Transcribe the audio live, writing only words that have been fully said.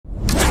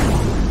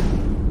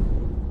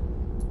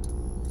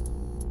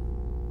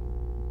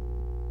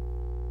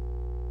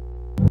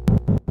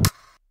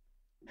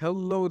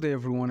Hello there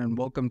everyone and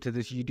welcome to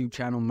this YouTube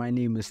channel. My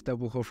name is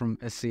Zbrush from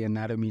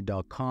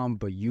SAanatomy.com,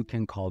 but you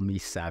can call me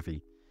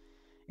Savvy.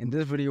 In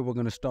this video, we're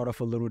going to start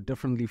off a little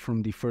differently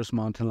from the first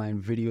mountain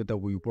lion video that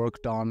we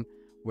worked on,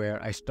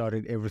 where I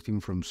started everything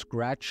from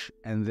scratch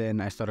and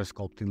then I started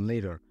sculpting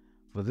later.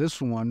 For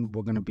this one,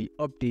 we're going to be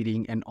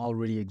updating an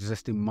already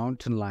existing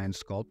mountain lion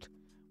sculpt.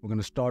 We're going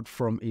to start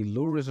from a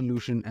low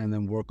resolution and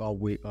then work our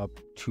way up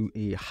to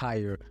a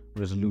higher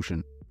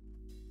resolution.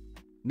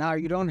 Now,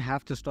 you don't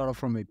have to start off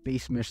from a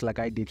base mesh like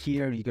I did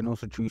here. You can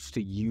also choose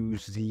to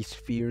use these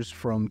spheres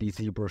from the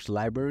ZBrush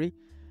library,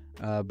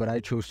 but I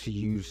chose to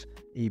use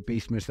a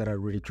base mesh that I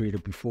already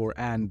created before,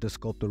 and the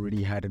sculpt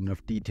already had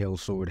enough detail,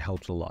 so it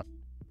helps a lot.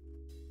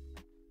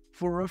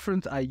 For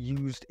reference, I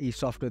used a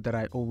software that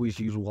I always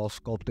use while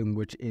sculpting,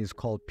 which is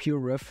called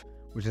PureRef,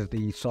 which is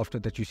the software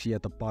that you see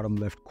at the bottom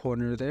left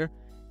corner there.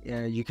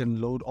 You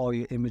can load all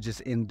your images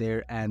in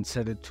there and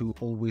set it to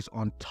always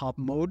on top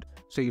mode,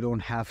 so you don't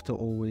have to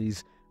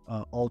always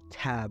alt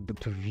tab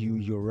to view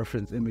your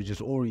reference images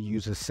or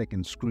use a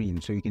second screen,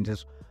 so you can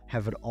just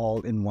have it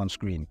all in one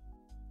screen.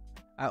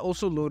 I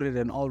also loaded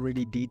an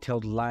already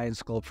detailed lion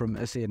sculpt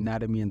from SA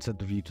Anatomy and set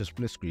the view to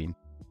split screen.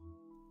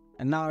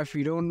 And now if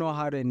you don't know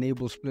how to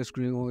enable split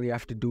screen, all you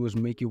have to do is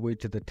make your way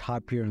to the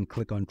top here and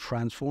click on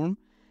transform,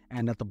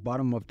 and at the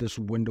bottom of this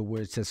window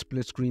where it says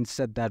split screen,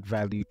 set that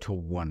value to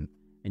 1.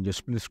 And your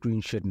split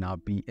screen should now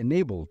be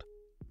enabled.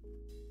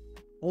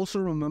 Also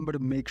remember to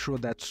make sure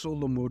that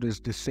solo mode is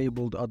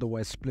disabled,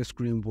 otherwise split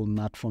screen will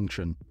not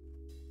function.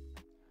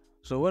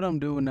 So what I'm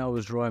doing now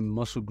is drawing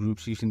muscle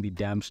groups using the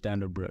damn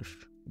standard brush.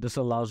 This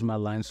allows my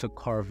lines to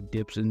carve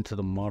dips into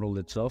the model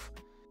itself.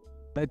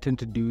 What I tend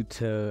to do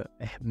to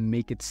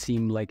make it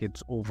seem like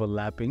it's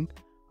overlapping,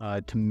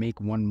 to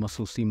make one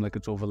muscle seem like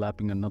it's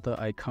overlapping another,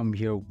 I come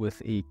here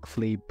with a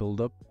clay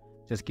buildup,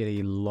 just get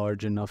a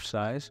large enough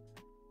size.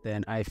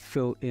 Then I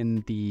fill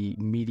in the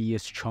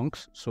meatiest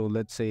chunks. So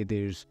let's say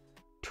there's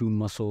 2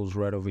 muscles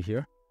right over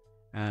here.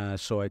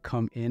 So I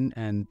come in,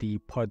 and the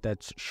part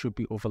that should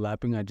be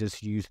overlapping, I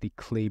just use the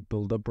clay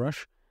buildup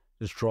brush.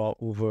 Just draw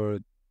over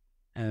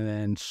and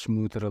then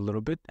smooth it a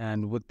little bit.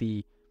 And with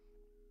the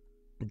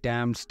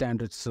damn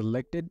standard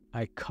selected,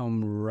 I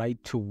come right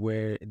to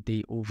where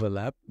they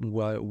overlap,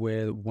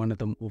 where one of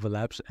them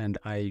overlaps, and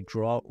I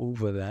draw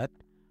over that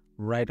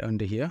right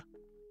under here.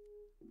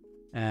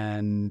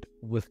 And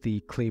with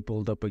the clay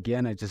buildup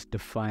again, I just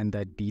define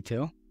that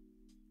detail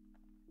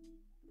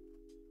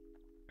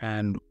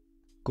and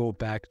go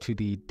back to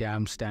the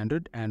dam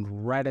standard,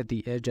 and right at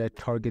the edge I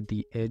target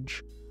the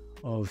edge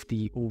of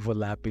the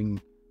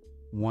overlapping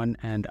one,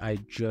 and I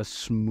just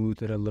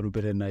smooth it a little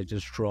bit and I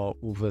just draw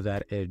over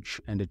that edge,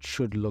 and it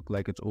should look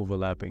like it's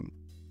overlapping.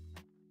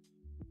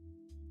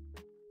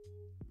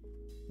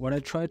 What I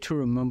try to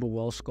remember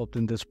while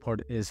sculpting this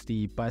part is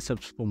the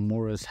biceps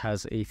femoris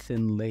has a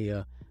thin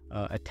layer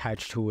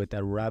attached to it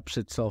that wraps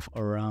itself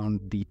around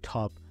the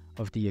top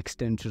of the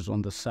extensors on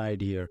the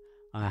side here.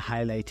 I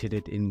highlighted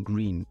it in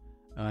green.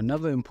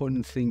 Another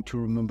important thing to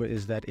remember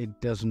is that it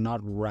does not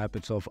wrap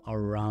itself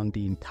around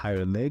the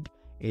entire leg.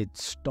 It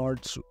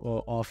starts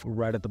off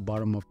right at the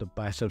bottom of the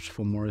biceps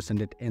femoris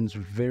and it ends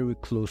very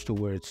close to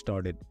where it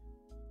started.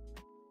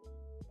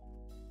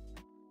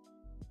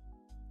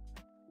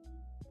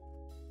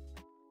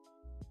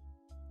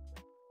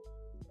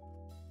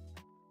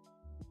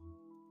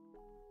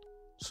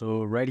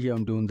 So right here,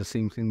 I'm doing the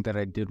same thing that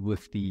I did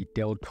with the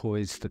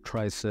deltoids, the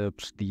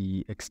triceps,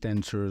 the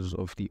extensors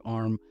of the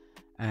arm,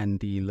 and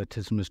the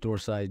latissimus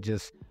dorsi,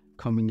 just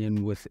coming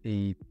in with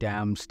a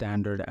dam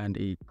standard and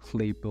a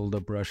clay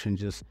builder brush and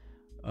just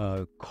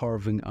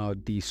carving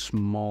out the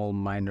small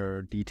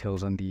minor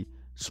details and the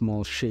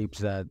small shapes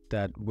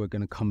that we're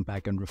going to come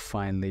back and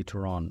refine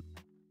later on.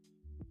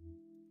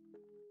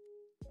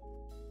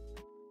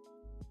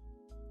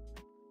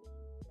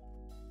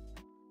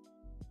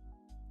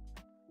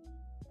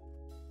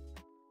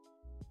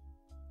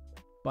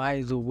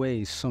 By the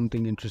way,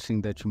 something interesting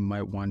that you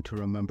might want to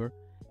remember,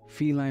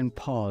 feline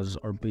paws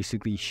are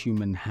basically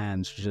human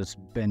hands just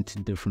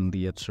bent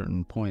differently at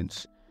certain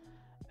points.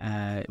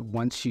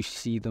 Once you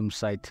see them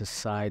side to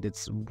side,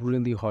 it's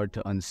really hard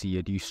to unsee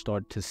it. You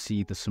start to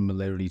see the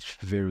similarities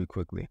very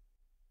quickly.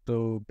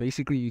 So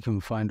basically you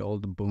can find all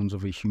the bones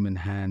of a human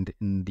hand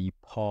in the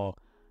paw,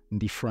 in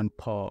the front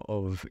paw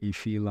of a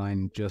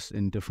feline, just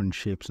in different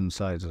shapes and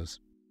sizes.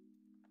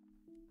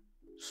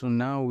 So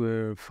now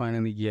we're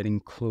finally getting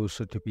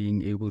closer to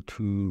being able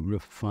to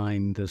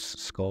refine this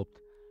sculpt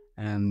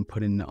and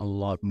put in a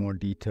lot more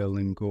detail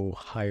and go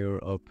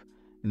higher up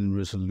in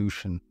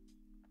resolution.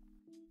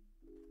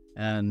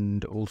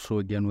 And also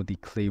again with the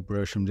clay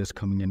brush, I'm just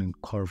coming in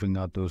and carving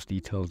out those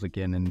details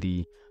again in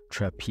the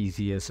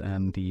trapezius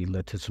and the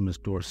latissimus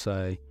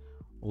dorsi.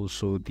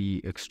 Also the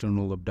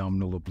external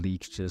abdominal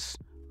obliques, just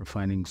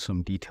refining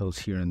some details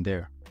here and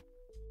there.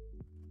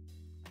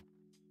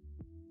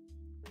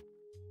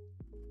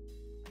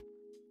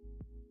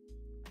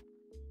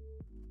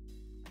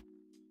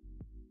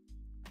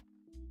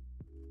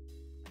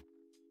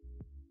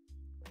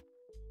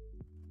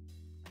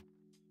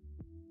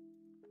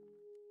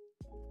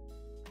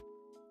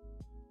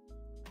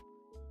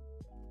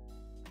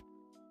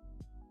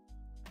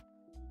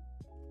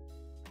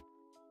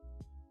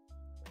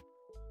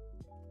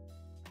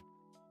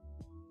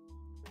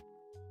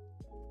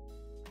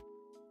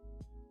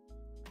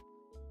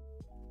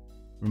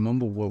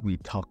 Remember what we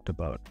talked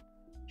about.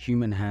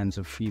 Human hands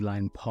and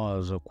feline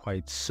paws are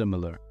quite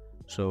similar.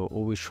 So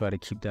always try to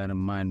keep that in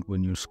mind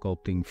when you're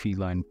sculpting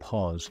feline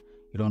paws.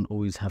 You don't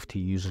always have to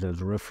use it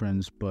as a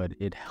reference, but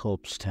it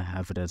helps to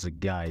have it as a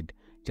guide,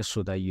 just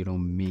so that you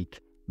don't make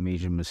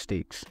major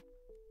mistakes.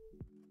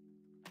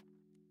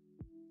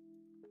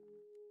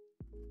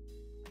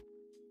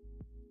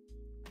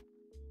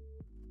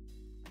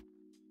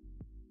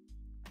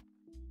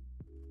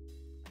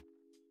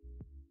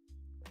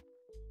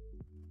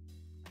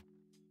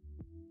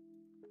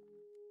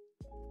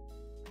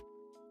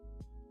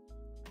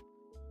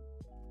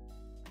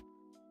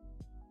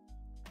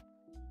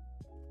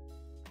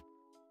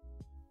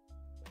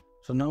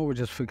 So now we're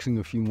just fixing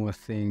a few more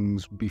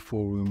things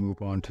before we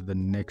move on to the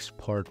next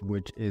part,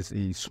 which is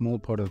a small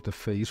part of the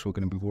face. We're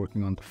going to be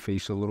working on the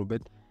face a little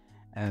bit,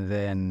 and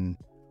then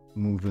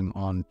moving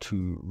on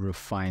to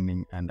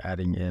refining and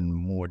adding in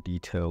more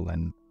detail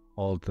and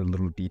all the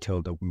little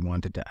detail that we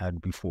wanted to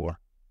add before.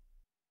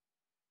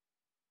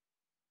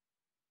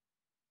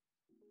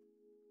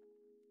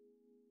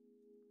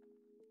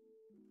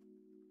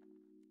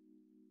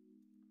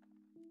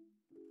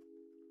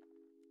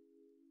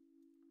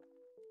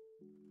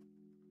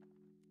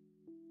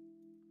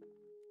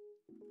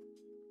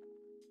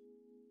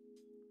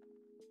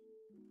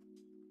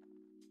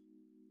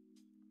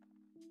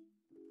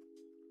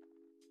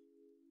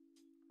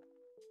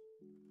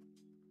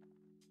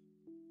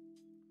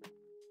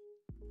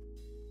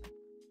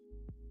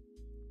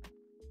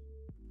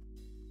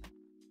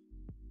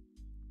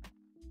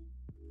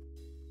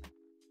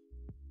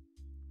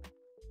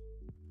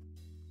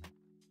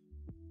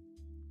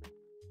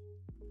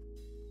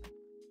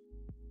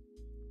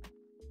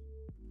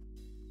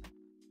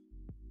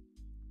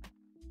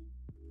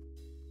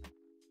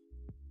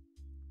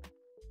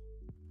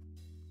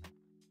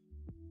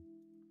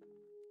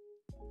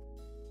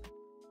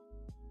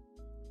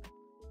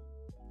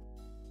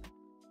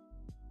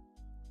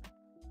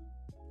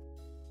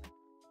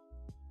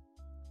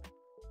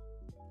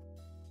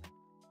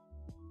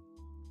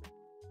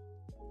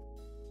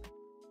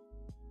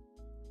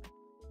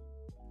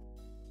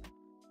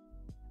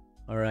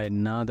 Alright,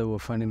 now that we're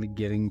finally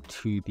getting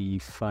to the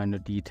finer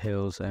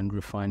details and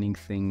refining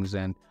things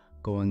and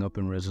going up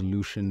in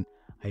resolution,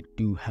 I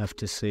do have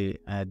to say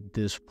at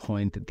this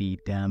point the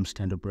damn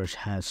standard brush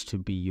has to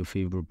be your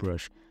favorite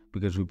brush,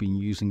 because we've been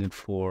using it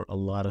for a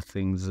lot of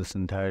things this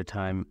entire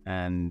time,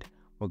 and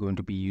we're going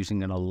to be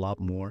using it a lot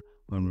more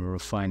when we're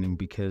refining,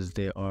 because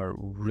there are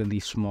really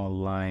small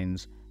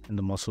lines in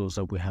the muscles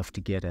that we have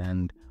to get,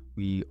 and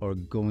we are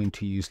going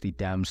to use the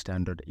dam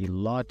standard a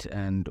lot,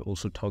 and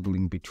also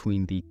toggling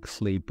between the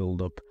clay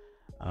buildup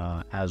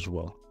as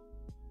well.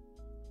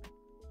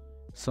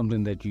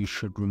 Something that you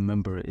should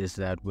remember is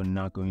that we're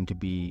not going to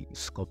be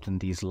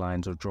sculpting these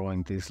lines or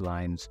drawing these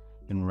lines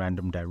in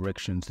random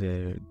directions.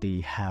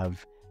 They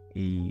have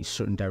a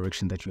certain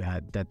direction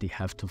that they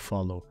have to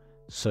follow,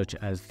 such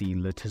as the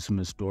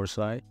latissimus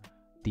dorsi.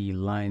 The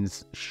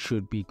lines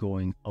should be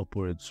going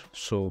upwards,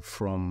 so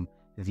from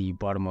the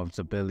bottom of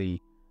the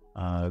belly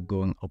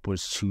going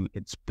upwards to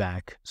its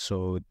back.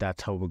 So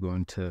that's how we're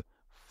going to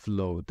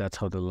flow. That's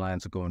how the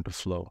lines are going to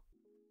flow.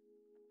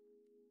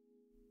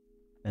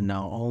 And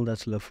now all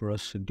that's left for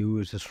us to do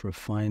is just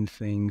refine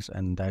things,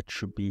 and that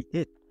should be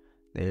it.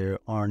 There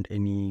aren't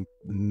any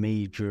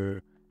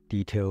major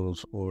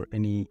details or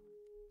any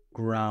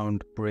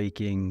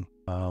groundbreaking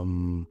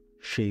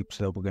shapes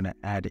that we're going to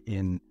add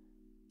in.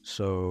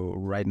 So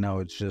right now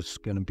it's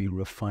just going to be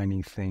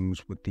refining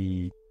things with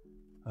the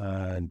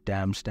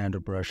dam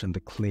standard brush and the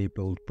clay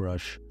buildup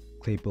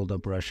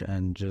brush,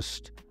 and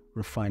just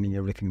refining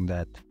everything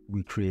that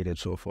we created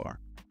so far.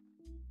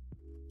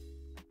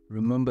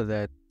 Remember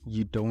that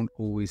you don't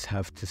always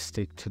have to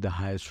stick to the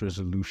highest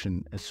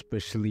resolution,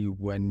 especially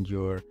when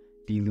you're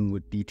dealing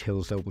with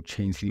details that will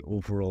change the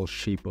overall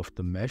shape of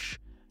the mesh.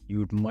 You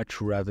would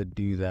much rather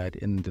do that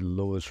in the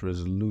lowest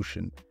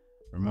resolution.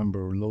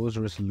 Remember, lowest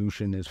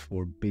resolution is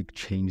for big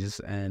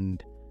changes,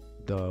 and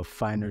the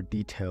finer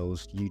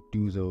details, you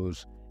do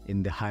those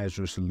in the highest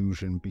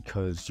resolution,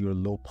 because your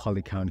low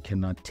poly count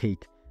cannot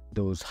take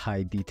those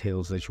high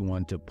details that you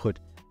want to put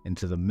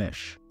into the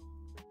mesh.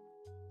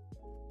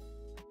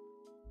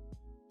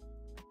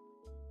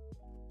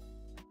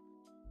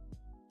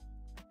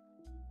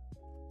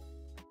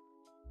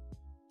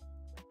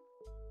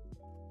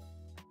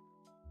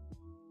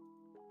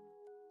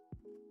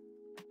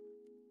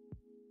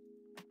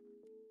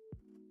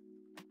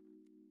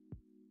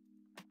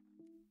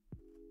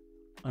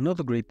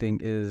 Another great thing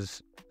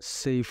is,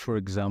 say for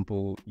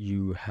example,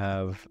 you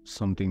have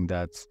something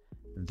that's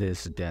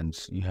this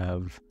dense, you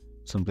have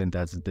something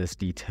that's this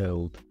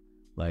detailed,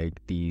 like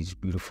these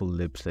beautiful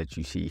lips that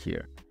you see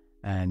here,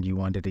 and you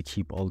wanted to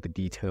keep all the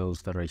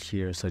details that are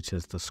here, such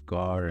as the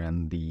scar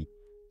and the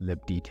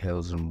lip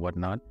details and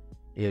whatnot.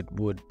 It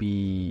would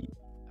be,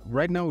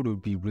 right now it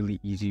would be really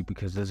easy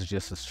because this is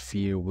just a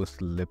sphere with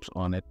lips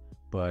on it,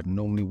 but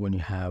normally when you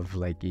have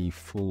like a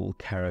full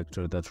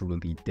character that's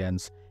really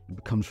dense, it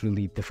becomes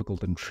really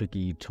difficult and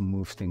tricky to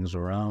move things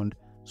around.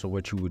 So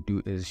what you would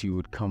do is you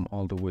would come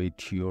all the way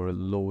to your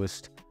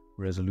lowest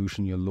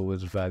resolution, your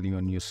lowest value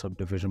on your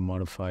subdivision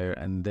modifier,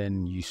 and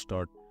then you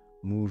start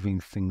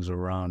moving things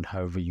around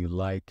however you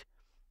like,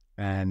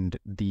 and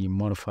the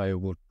modifier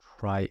will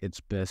try its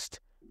best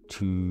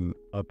to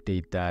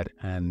update that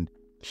and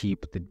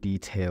keep the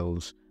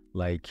details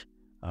like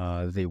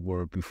they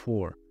were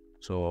before.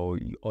 So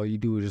all you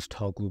do is just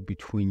toggle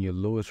between your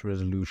lowest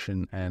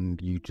resolution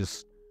and you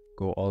just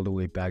go all the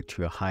way back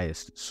to your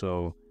highest.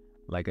 So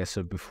like I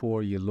said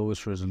before, your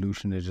lowest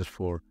resolution is just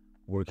for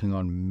working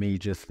on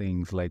major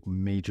things like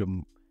major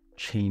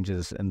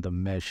changes in the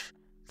mesh,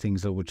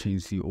 things that will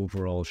change the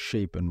overall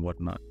shape and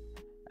whatnot.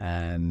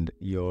 And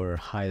your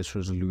highest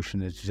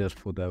resolution is just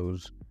for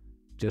those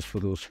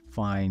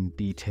fine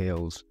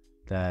details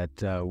that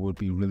would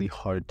be really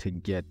hard to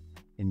get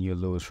in your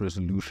lowest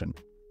resolution.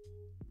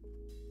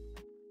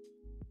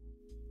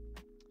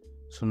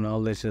 So now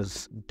let's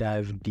just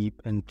dive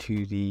deep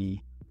into the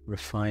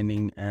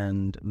refining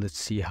and let's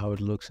see how it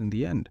looks in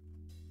the end.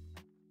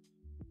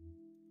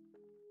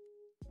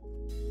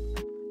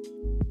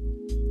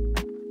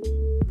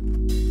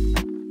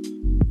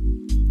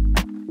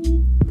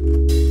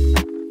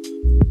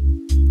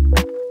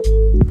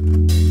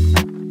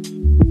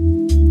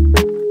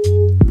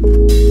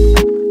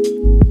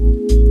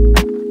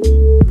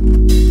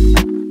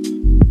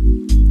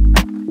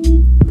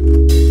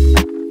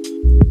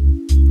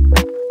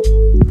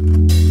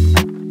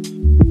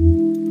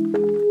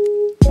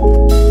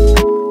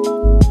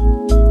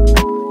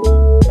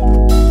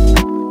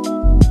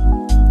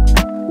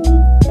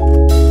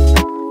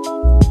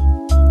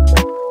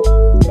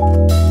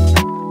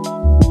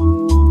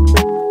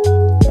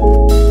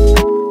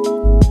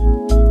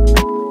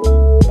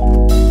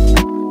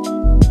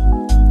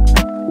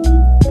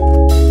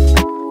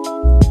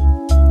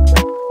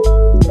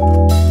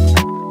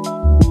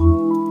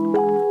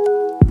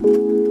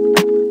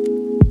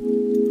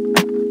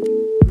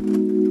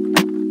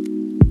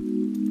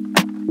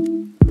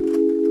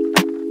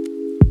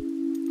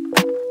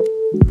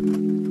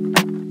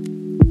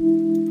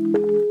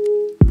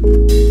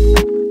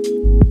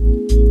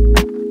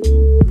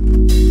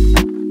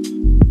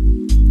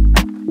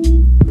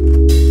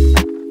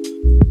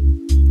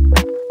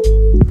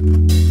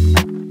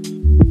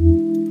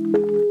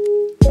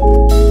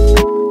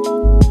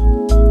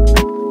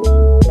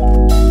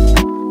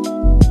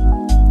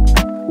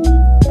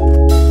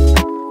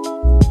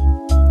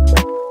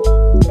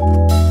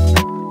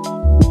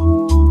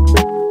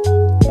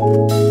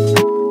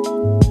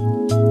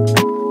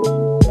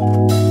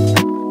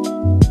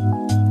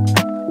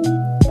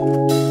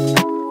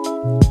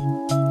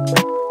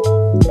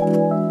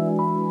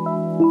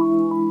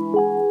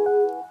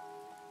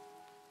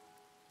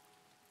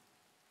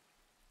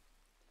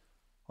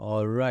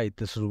 Alright,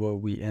 this is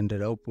what we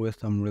ended up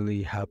with. I'm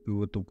really happy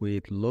with the way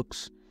it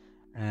looks,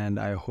 and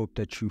I hope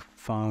that you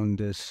found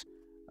this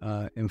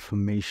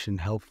information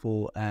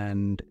helpful,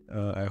 and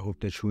I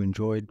hope that you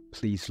enjoyed.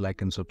 Please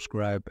like and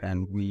subscribe,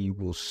 and we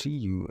will see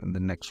you in the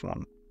next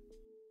one.